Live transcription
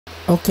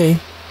Okay,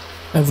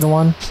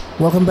 everyone,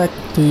 welcome back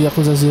to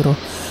Yakuza 0.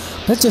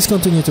 Let's just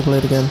continue to play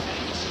the game.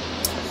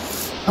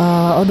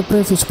 On the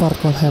previous part,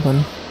 what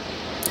happened?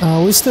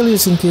 We're still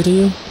using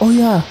Kiryu. Oh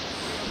yeah,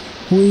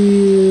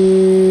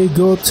 we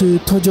go to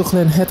Tojo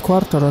Clan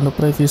headquarters on the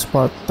previous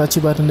part.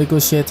 Tachibana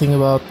negotiating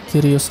about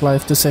Kiryu's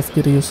life to save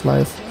Kiryu's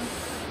life.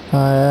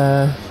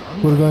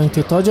 We're going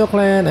to Tojo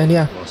Clan, and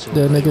yeah,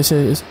 the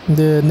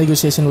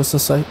negotiation was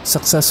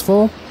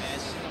successful.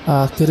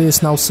 Kiryu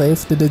is now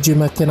safe. The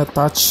Dojima cannot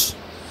touch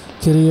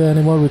Kiryu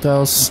anymore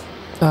because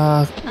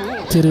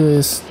Kiryu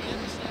is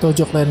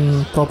Tojo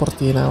Clan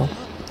property now,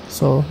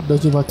 so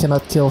Dojima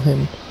cannot kill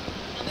him.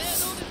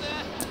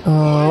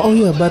 Oh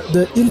yeah, but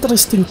the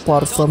interesting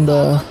part from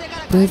the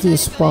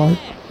previous part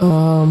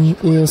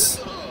is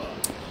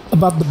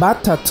about the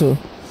bad tattoo.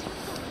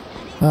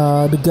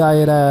 The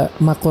guy that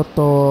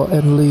Makoto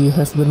and Lee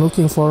have been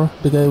looking for,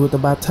 the guy with the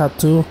bad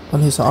tattoo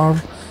on his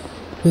arm,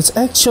 it's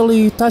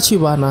actually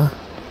Tachibana.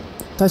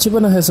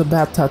 Tachibana has a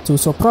bad tattoo,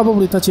 so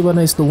probably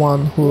Tachibana is the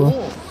one who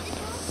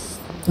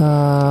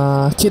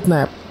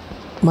kidnapped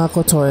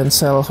Makoto and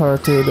sell her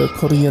to the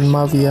Korean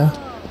mafia.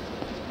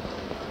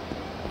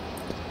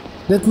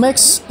 That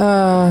makes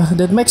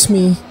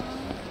me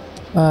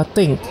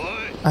think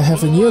I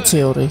have a new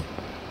theory,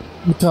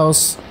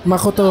 because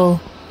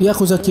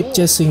Yakuza keep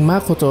chasing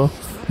Makoto.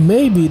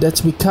 Maybe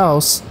that's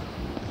because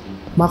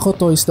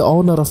Makoto is the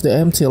owner of the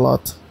empty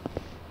lot.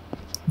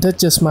 That's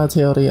just my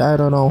theory, I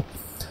don't know.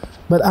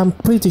 But I'm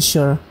pretty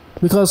sure,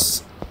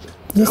 because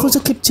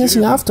Yakuza keep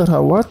chasing after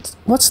her.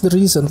 What's the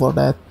reason for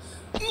that?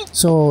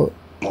 So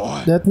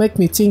that make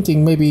me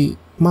thinking maybe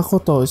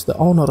Makoto is the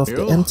owner of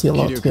the empty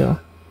lot here.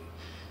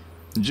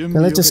 Okay,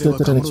 let's just go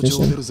to the next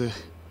mission.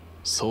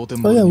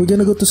 Oh yeah, we're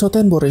gonna go to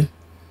Sotenbori.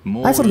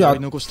 I forgot.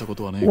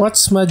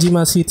 What's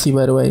Majima City,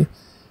 by the way?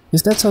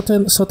 Is that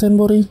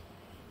Sotenbori?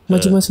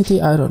 Majima City?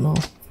 I don't know.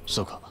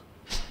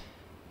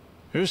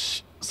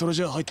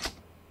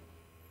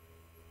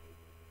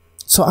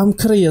 So I'm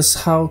curious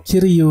how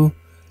Kiryu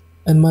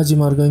and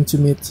Majima are going to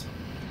meet,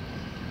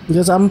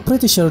 because I'm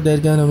pretty sure they're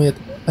gonna meet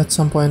at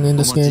some point in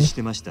this game.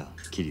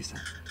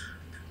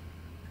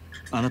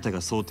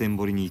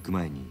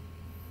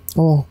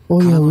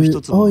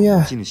 Oh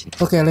yeah.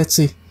 Okay, let's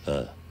see.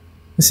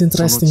 It's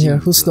interesting here.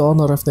 Who's the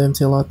owner of the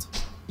empty lot?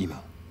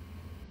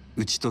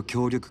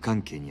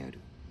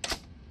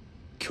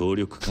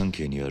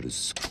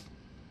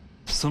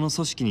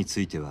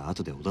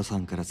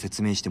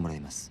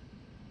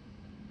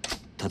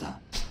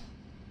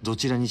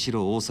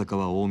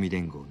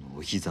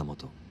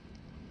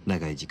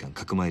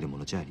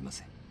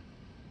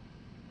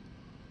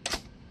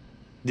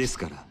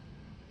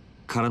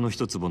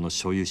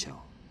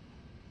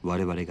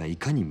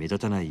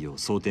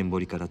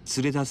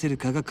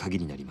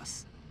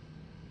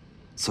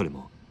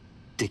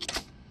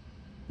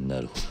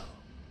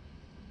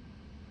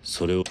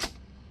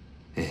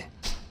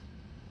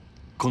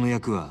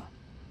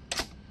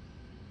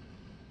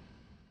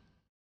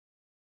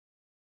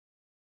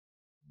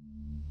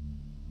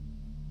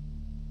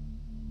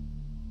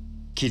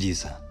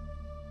 Kiryu-san,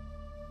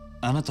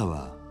 あなた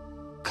は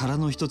殻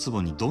の一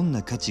坪にどん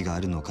な価値があ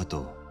るのか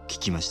と聞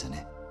きました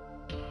ね。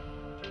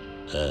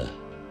あ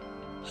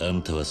あ、あ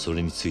んたはそ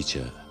れについ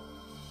ちゃ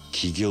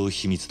企業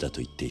秘密だ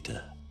と言っていた。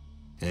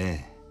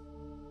ええ。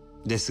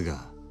です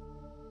が、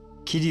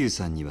Kiryu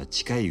さんには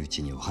近いう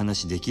ちにお話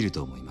しできる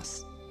と思いま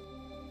す。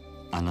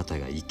あなた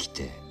が生き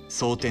て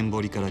蒼天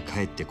堀から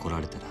帰ってこら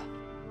れたら、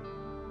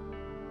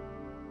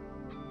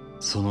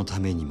そのた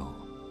めにも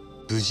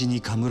無事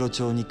にカムロ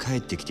町に帰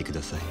ってきてく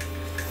ださい。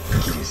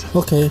Kiryuさん。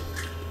Okay.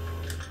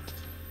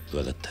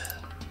 わかった。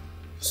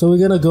So we're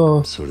gonna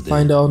go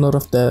find the owner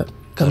of the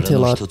empty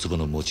lot. 一坪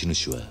の持ち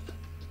主は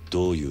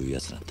どういう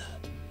やつなんだ？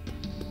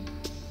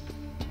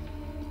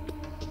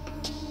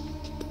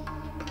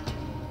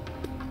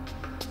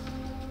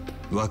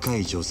若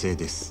い女性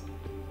です。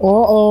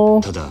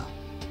ただ、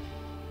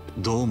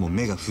どうも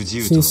目が不自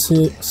由とのこと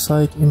で、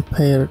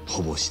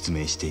ほぼ失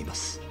明していま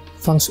す。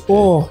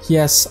Oh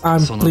yes,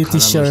 I'm pretty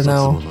sure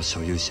now. の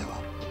所有者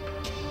は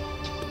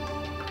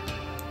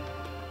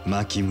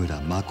牧村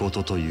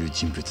誠という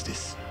人物で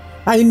す。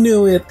I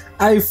knew it.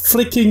 I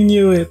freaking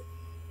knew it.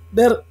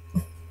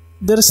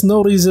 There's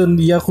no reason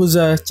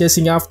Yakuza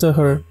chasing after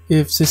her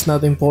if she's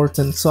not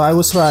important. So I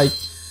was right.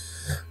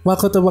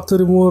 Makoto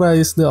Bakurimura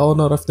is the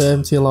owner of the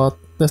empty lot.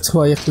 That's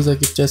why Yakuza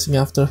keep chasing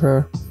after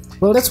her.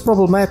 Well, that's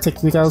problematic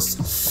because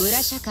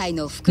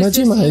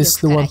Majima is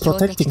the one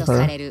protecting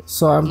her.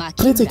 So I'm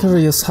pretty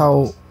curious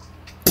how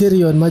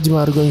Kiryu and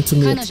Majima are going to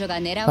meet.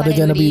 Are they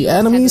gonna be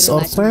enemies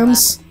or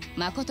friends?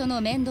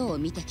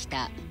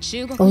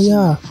 Oh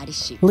yeah,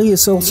 Lee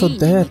is also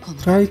dead,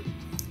 right?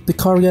 The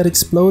car got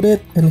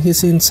exploded and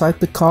he's inside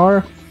the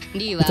car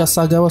because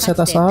Sagawa set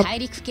us up.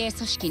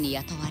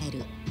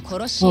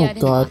 Oh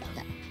god.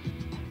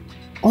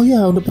 Oh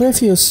yeah, on the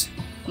previous,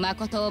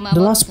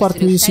 the last part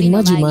we using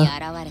Majima,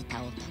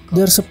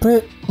 there's a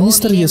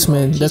mysterious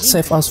man that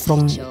saved us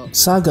from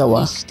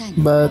Sagawa,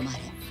 but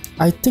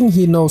I think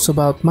he knows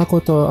about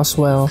Makoto as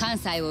well. 関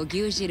西を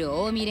牛耳る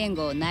近江連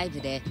合内部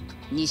で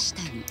西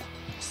谷、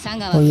佐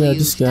川 Oh とい yeah, う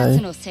this 2 guy.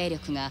 つの勢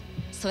力が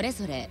それ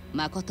ぞれ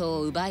誠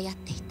を奪い合っ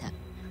ていた。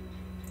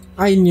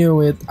I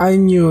knew it. I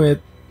knew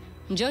it.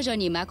 徐々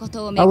に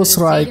誠を I 巡る was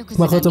勢 right. 力図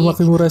が Makoto 見え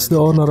て Makimura is the く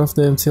る owner of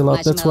the MC 中 lot.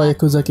 That's why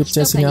Yakuza keep 密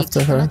chasing かに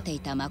after 関わ her. ってい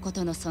た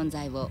誠の存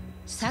在を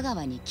佐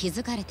川に気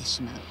づかれて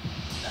しまう。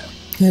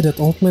 Yeah,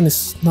 that old man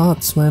is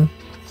nuts, man.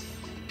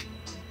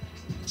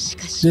 し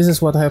かし This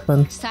is what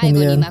happened 最 in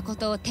後 the に end.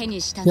 誠を手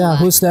にしたの Yeah, は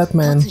who's that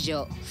man? 突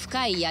如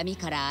深い闇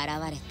から現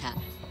れた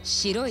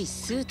白い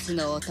スーツ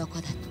の男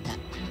だった。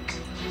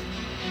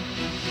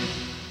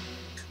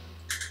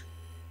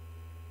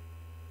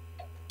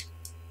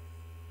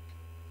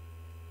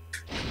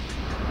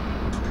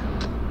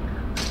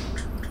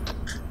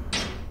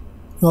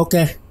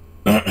Okay.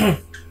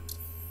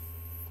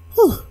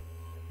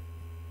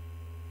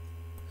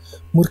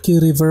 Murky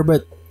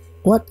Riverbed.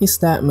 What is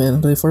that,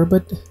 man?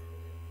 Riverbed?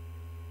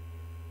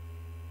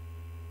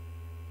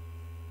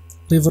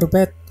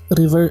 Riverbed.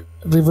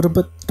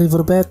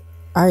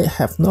 I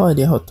have no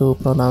idea how to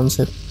pronounce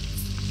it.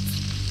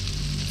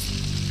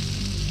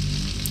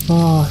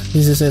 Oh,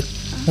 this is it.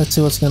 Let's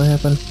see what's gonna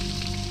happen.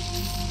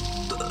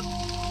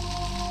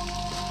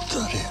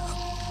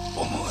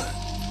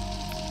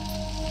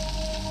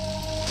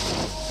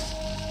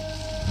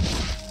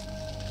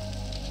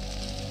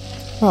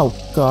 Oh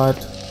god.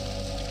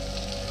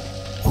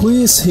 Who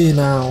is he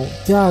now?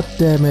 God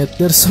damn it,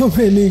 there's so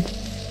many.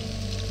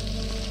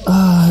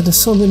 There's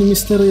so many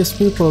mysterious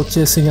people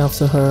chasing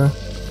after her.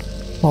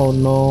 Oh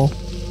no.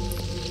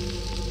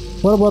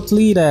 What about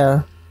Lee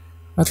there?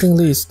 I think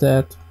Lee is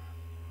dead.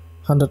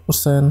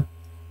 100%.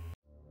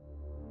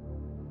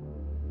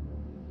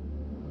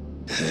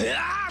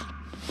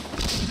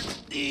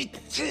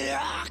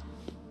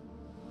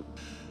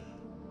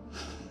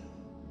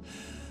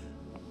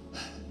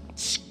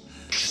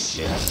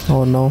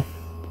 Oh no.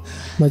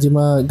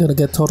 Majima gonna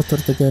get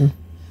tortured again.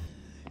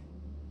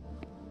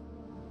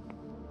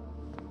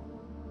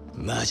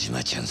 真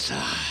島ちゃんさ、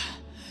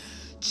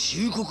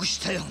忠告し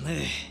たよ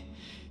ね。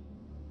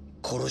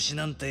殺し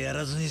なんてや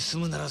らずに済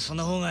むならそ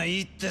の方が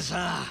いいって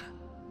さ。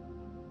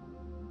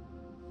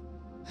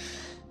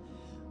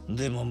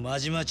でも真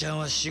島ちゃん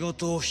は仕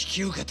事を引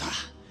き受けた。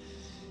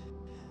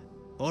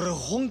俺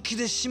本気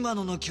で島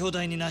野の兄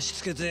弟になし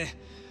つけて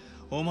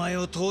お前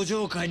を登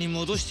場界に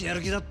戻してや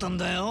る気だったん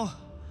だよ。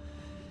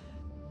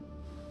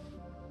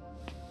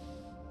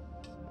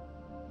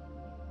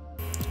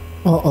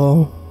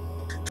Uh-oh.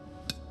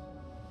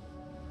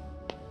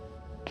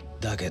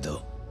 だけ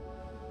ど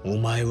お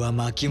前は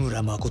牧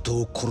村誠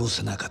を殺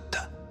せなかっ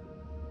た。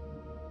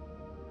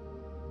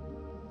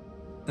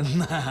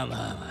まあまあま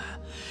あ、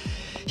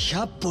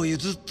100歩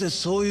譲って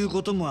そういう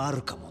こともあ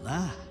るかも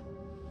な。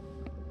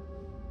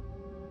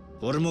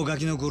俺もガ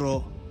キの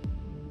頃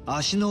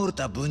足の折れ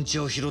た文鳥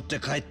を拾って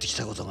帰ってき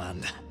たことがある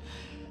んだ。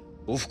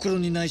おふくろ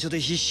に内緒で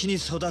必死に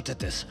育て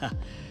てさ。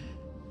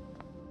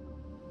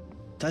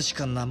確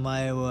か名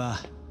前は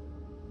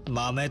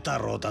豆太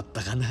郎だっ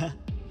たかな。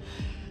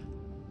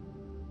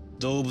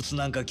動物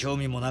なんか興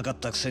味もなかっ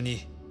たくせ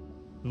に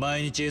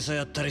毎日餌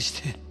やったり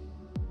して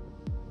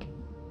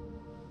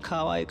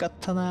可愛かっ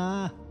た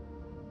な。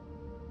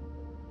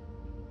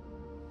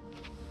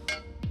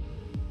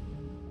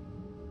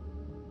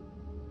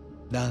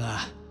だが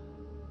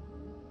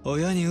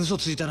親に嘘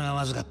ついたのが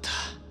まずかっ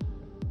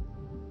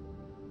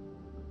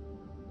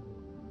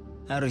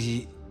た。ある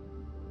日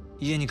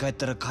家に帰っ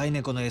たら飼い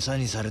猫の餌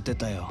にされて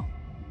たよ。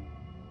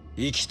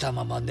生きた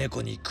まま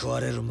猫に食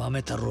われる豆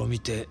太郎を見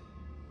て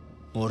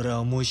俺は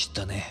思い知っ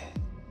たね。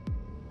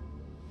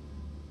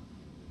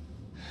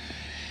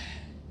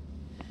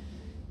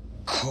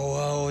子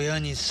は親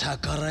に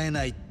逆らえ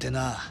ないって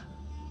な。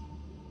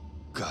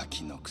ガ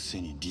キのくせ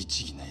に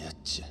律儀なやっ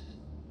ちゃ。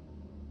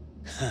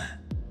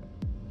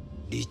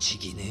律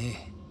儀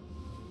ね。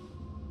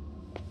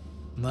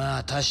ま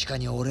あ確か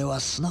に俺は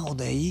素直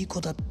でいい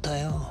子だった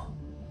よ。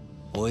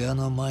親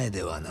の前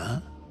では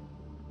な。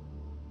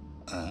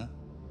あ？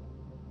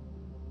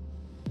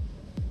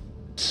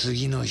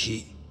次の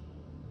日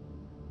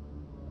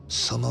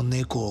その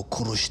猫を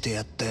殺して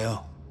やった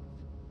よ。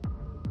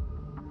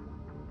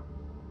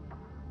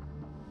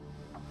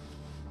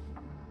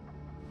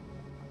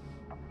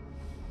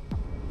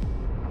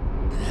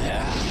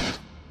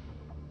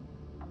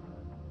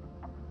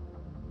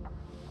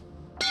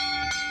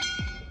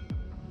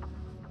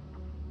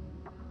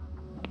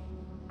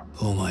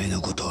お前の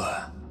こと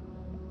は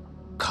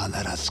必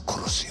ず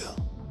殺すよ。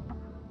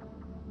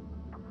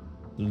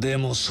で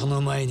もそ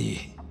の前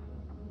に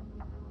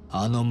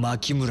あの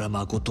牧村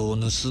誠を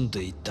盗ん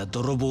でいった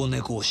泥棒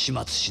猫を始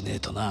末しねえ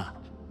とな。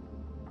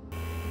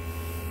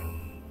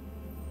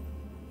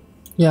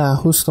Yeah,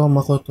 who stole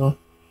Makoto?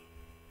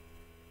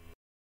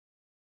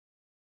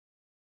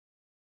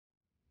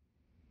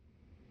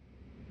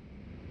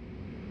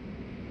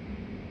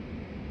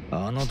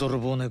 あの泥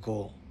棒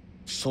猫、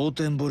蒼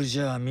天堀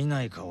じゃ見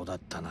ない顔だっ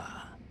た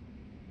な。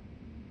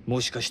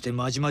もしかして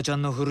真島ちゃ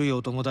んの古い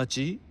お友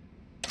達？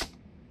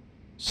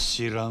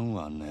知らん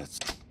わあんなやつ。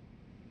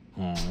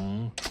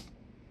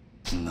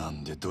な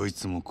んでどい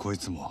つもこい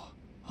つも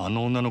あ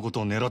の女のこと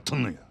を狙っと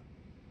んのや。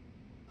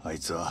あい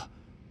つは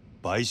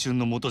売春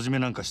の元締め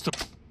なんかしと。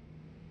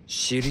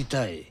知り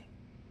たい。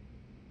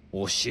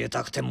教え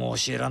たくても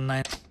教えらん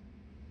ない。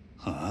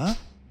はあ？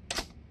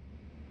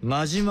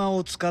真島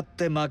を使っ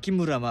て牧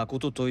村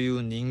誠とい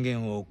う人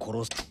間を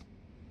殺す。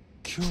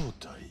兄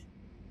弟。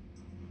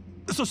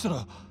そした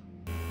ら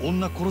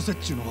女殺せっ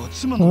ちゅうのは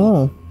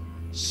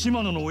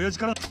島野の親父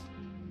から。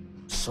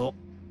そ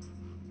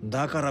う。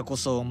だからこ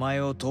そお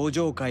前を登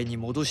場界に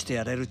戻して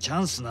やれるチ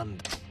ャンスなん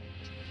だ。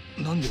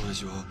なんで親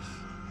父は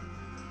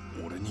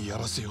俺にや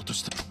らせようと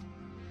した？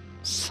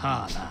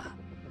さあな。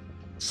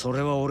そ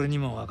れは俺に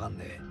もわかん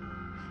ねえ。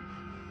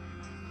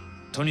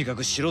とにか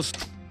くしろす。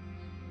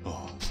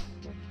ああ。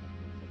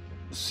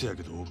せや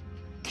けど、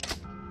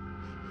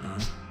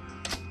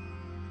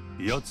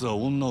奴は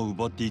女を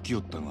奪って生き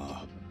よった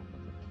が、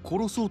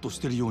殺そうとし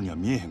てるようには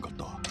見えへんかっ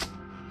た。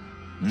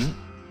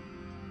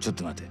ちょっ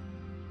と待て。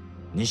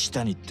西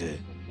谷って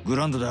グ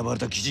ランドで暴れ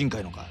た鬼人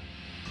会のか？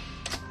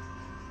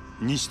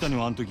西谷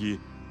はあの時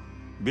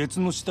別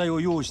の死体を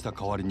用意した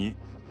代わりに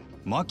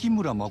牧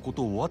村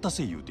誠を渡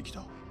せ言うてき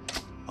た。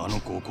あの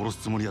子を殺す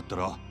つもりやった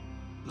ら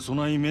そ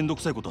ないめんど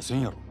くさいことはせ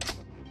んやろ。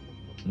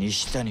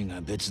西谷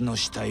が別の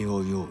死体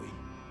を用意。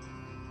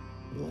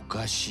お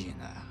かしい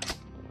な。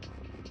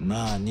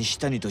まあ西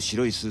谷と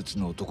白いスーツ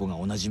の男が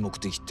同じ目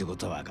的ってこ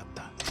とは分かっ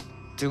た。っ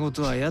てこ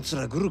とは奴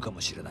ら来るかも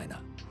しれない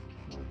な。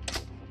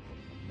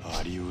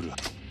あり得る。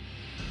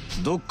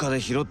どっかで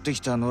拾ってき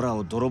た野良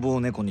を泥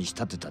棒猫に仕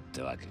立てたっ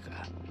てわけか。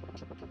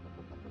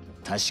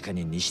確か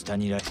に西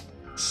谷ら。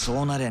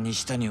そうなりゃ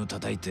西谷を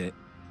叩いて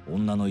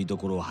女の居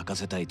所を吐か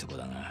せたいとこ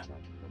だが。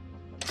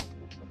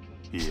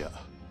いや、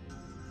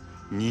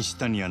西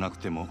谷やなく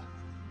ても。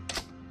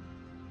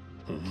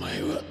お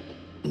前は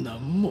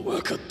何も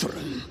分かっとらん。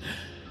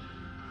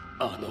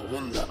あの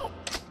女の。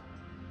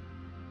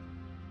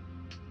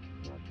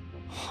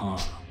はあ。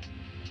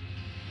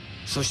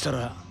そした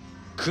ら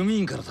組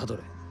員からたど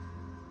れ。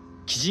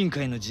鬼人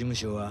会の事務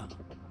所は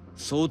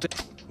想定。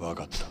分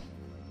かった。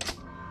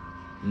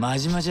真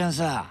島ちゃん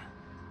さ、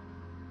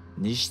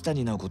西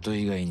谷のこと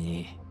以外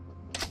に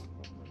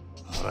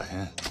あらへん。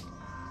は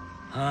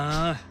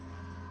あ。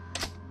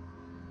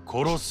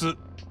殺す。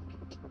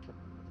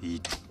い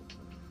い。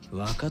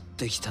分かっ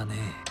てきたね。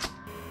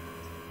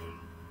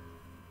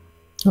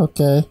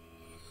Okay.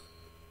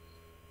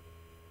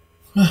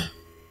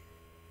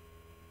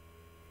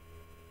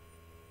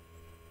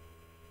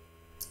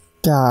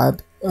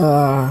 God.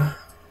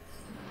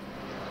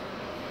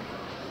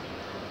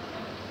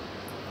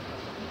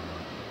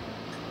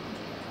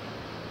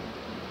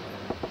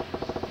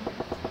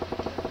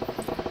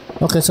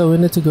 Okay, so we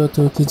need to go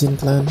to Kijin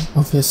clan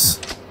office.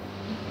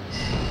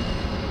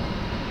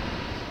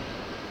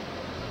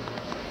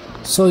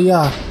 So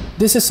yeah,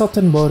 this is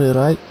Sotenbori,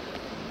 right?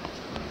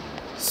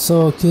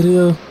 So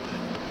Kiryu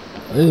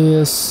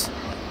is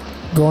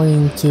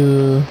going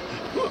to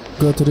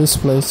go to this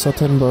place,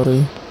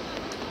 Sotenbori.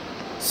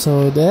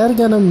 So they're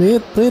gonna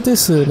meet pretty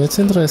soon. It's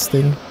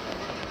interesting.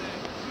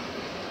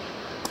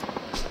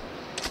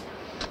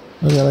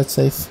 Okay, let's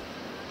save.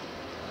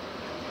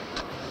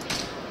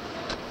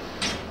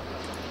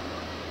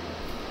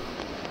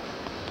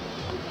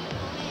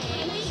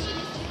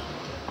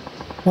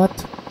 What?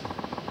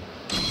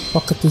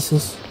 Pocket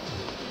tissues.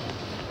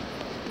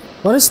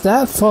 What is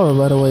that for,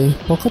 by the way?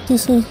 Pocket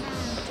tissues?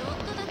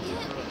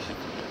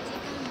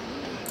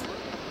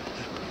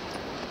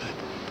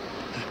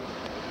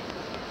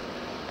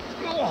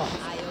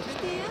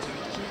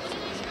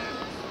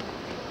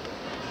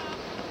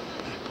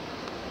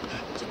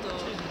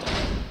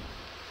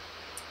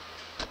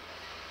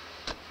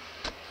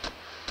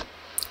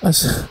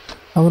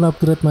 I want to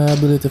upgrade my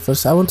ability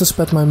first. I want to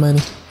spend my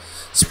money.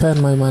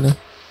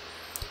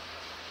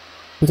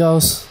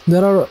 Because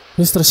there are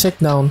Mr.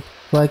 Shakedown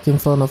right in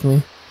front of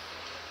me.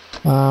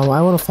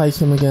 I want to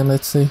fight him again.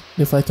 Let's see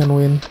if I can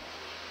win.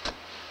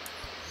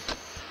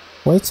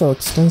 Why it's so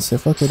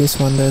expensive? Okay, this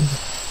one then.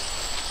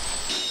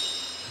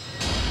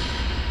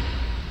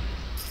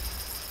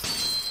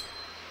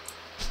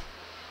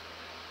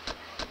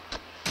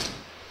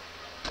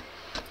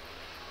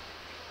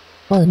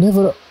 Oh, I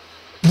never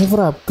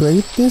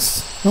upgrade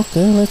this?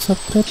 Okay, let's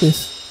upgrade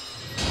this.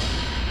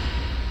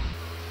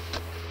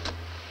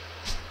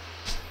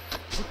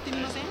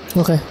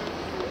 Okay,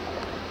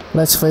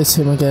 let's face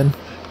him again.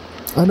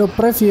 On the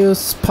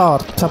previous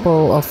part,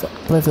 couple of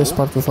previous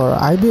part before,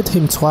 I beat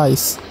him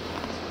twice.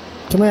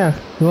 Come here,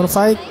 you wanna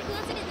fight?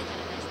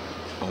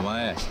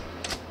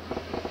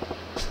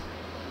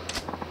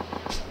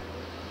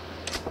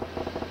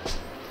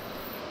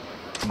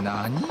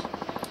 Nani?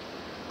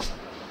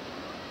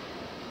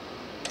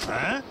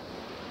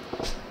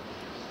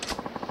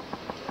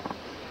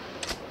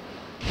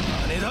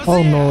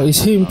 Oh no,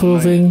 is he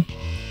improving?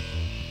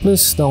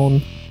 Please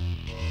don't.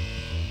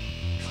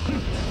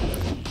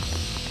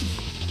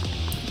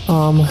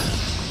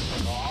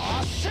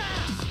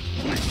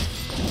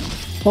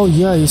 Oh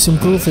yeah, he's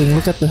improving.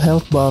 Look at the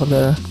health bar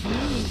there.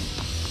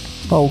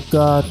 Oh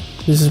god,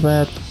 this is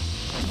bad.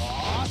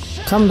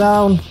 Come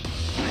down.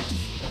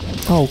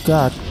 Oh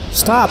god,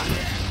 stop.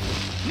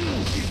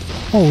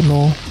 Oh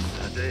no.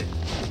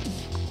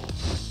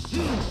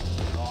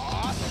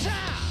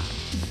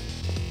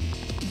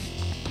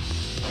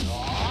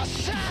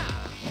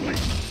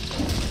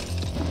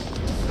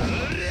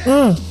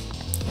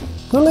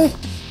 Really?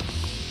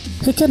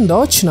 He can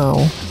dodge now.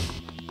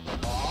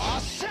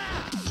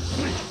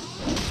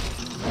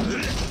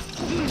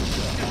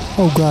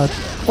 Oh god.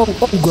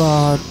 Oh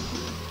god.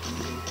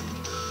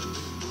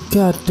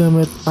 God damn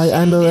it. I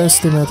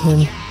underestimate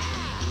him.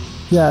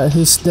 Yeah,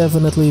 he's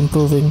definitely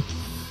improving.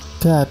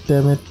 God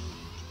damn it.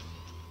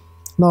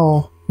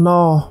 No.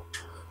 No.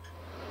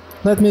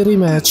 Let me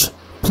rematch.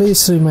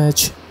 Please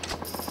rematch.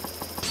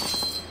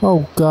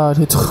 Oh god,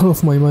 he took all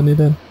of my money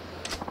then.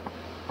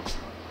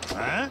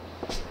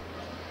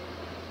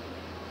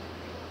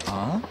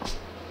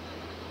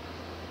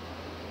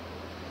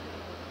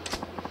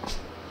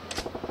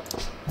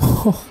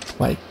 Oh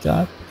my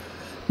god.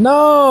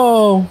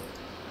 No!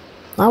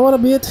 I wanna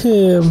beat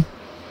him.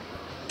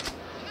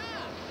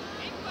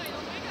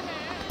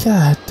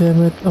 God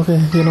damn it.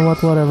 Okay, you know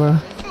what,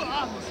 whatever.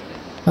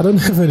 I don't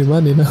have any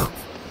money now.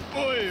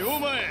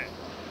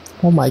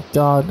 Oh my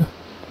god.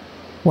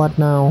 What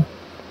now?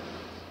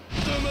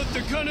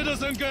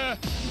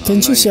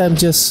 Can't you see I'm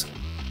just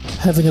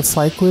having a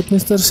fight with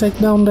Mr. Sek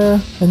down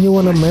there and you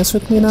wanna mess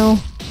with me now?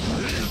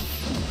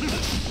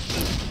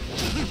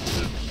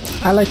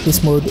 I like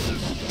this mode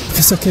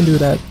because I can do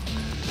that.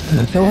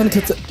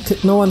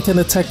 No one can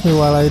attack me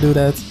while I do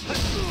that.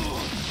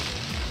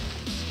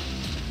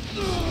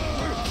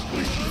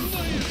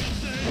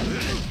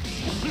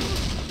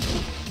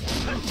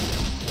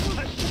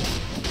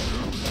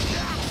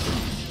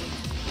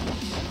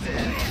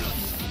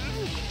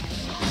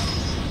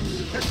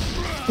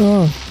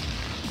 Oh.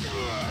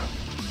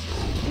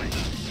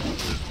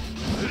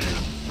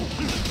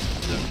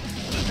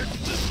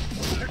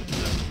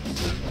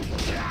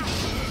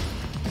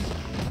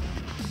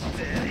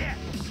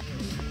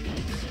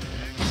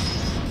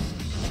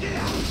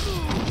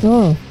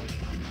 Oh,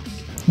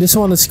 this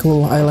one is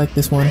cool. I like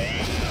this one.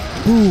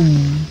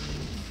 Boom.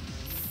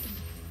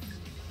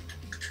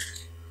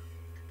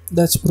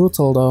 That's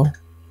brutal though.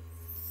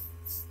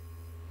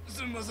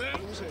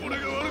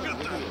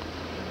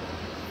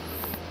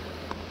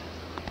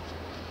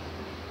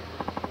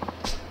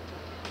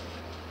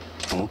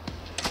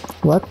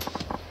 What?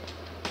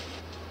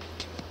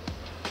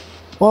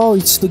 Oh,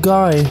 it's the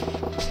guy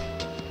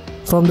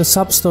from the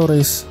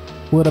sub-stories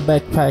with a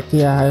backpack.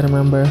 Yeah, I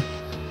remember.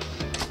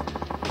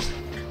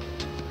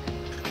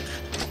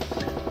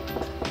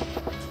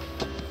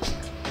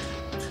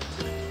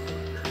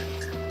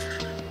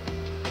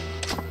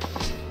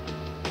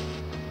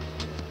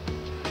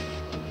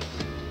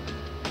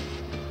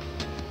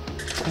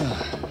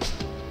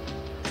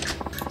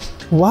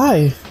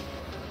 Why?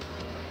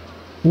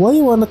 Why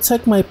you wanna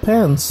take my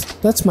pants?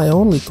 That's my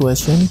only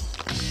question.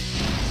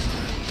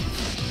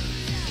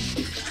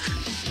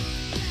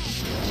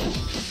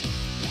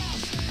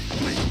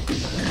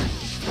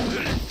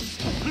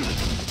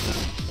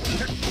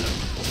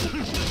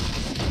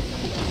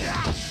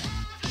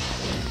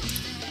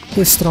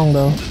 He's strong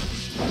though.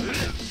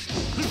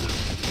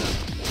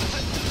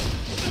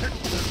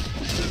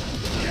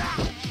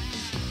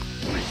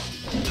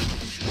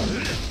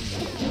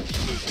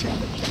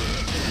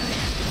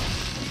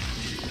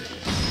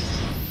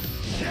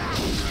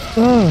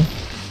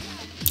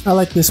 I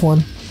like this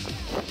one.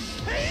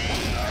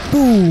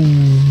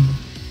 Boom.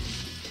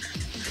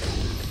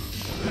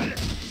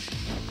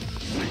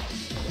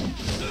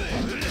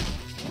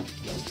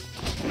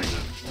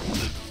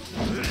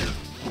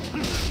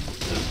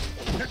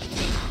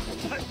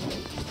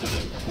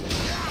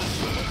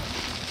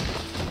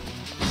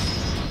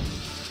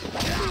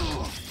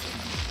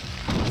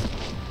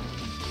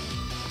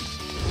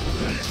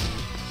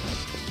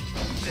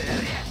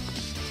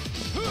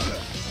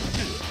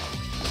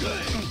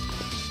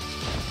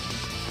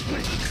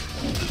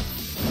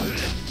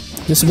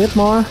 Just a bit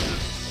more.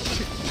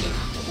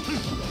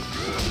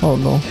 Oh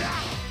no.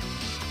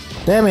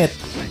 Damn it.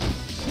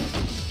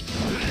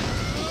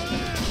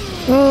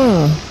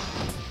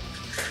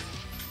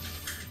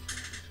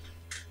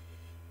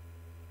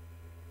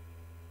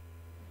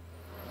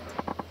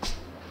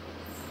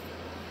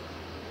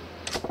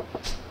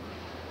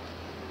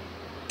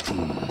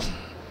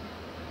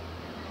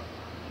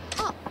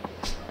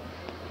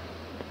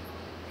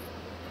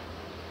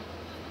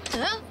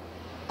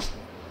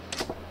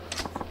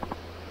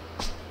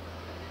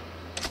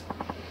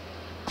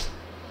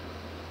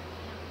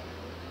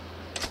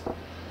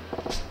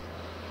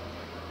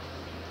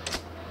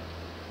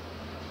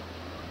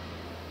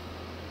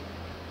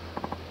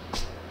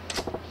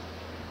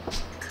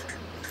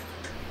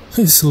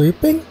 He's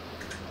sleeping?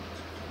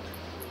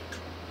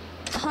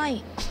 は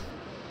い。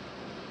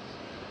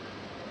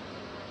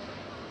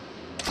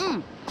う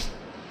ん。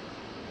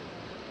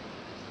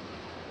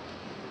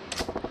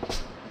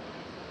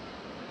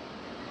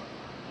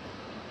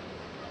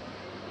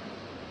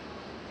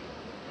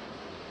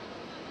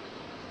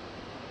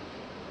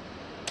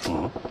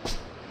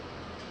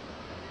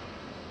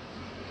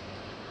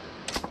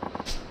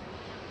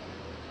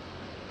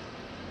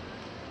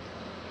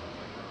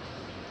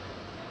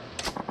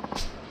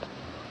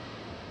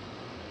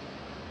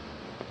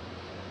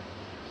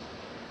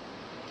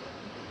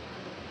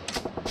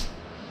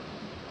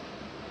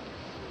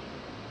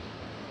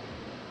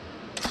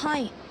は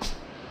い。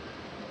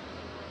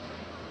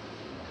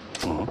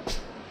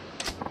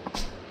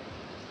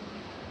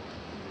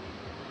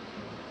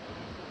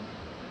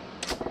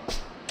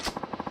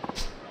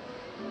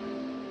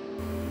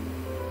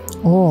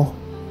Oh,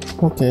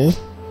 okay.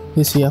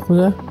 Is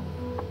Yakuza?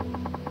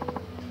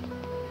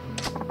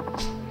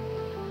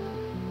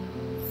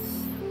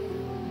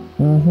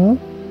 Mm-hmm.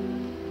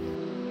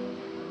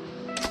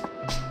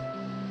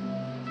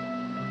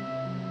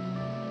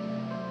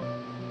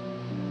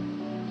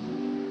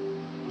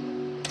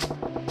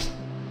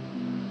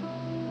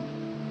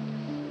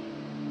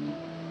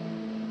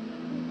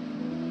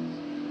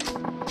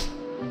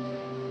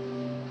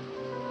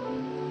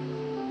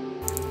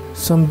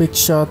 Some big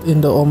shot in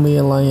the Omi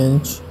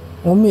Alliance.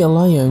 Omi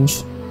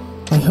Alliance?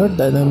 I heard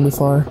that name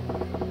before.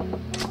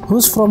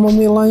 Who's from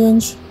Omi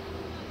Alliance?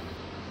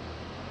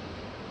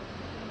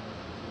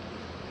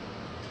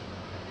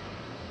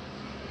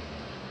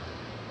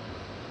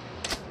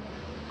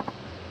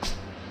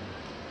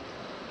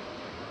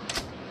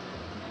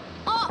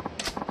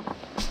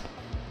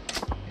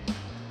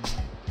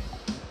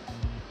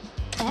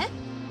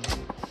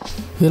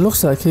 He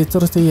looks like he's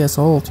 30 years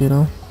old, you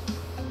know.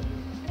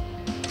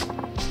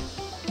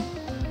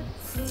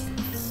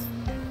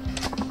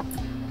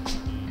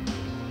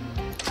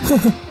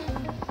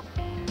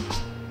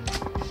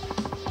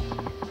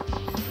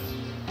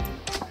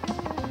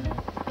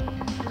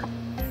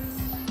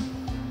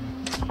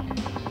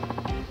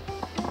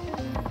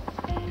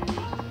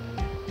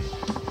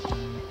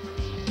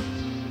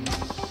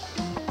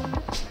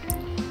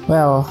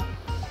 Well,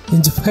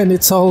 in Japan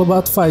it's all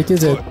about fight,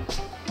 is it?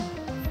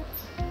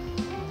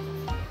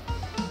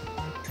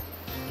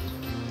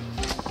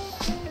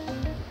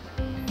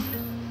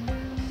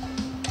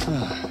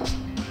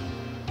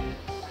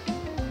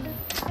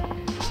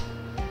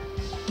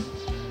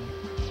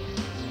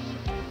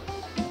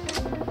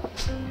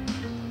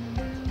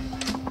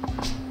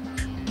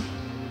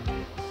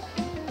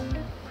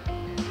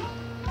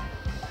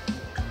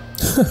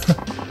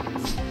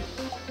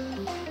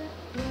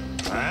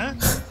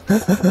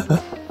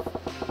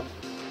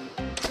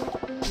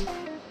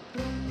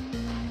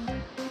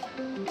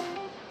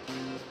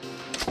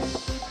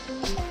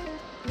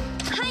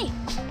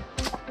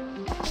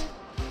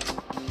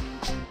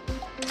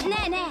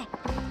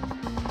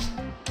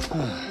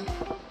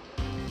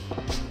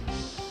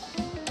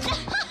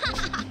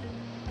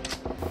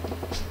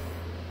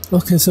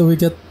 Okay, so we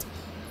get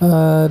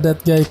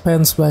that guy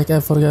Pants back. I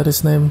forgot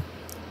his name.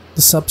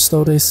 The sub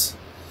stories.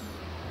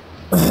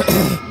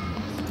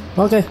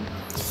 Okay.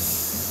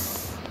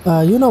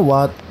 You know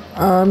what?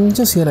 I'm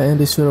just gonna end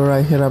this video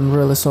right here. I'm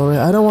really sorry.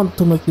 I don't want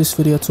to make this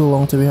video too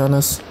long, to be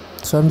honest.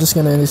 So I'm just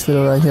gonna end this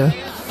video right here.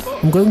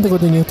 I'm going to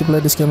continue to play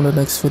this game in the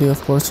next video,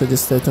 of course, so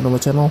just stay tuned on my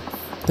channel.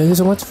 Thank you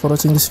so much for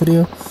watching this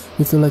video.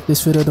 If you like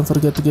this video, don't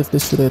forget to give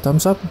this video a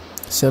thumbs up,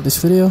 share this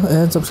video,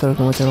 and subscribe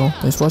to my channel.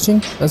 Thanks for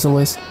watching. As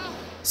always,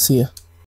 see ya.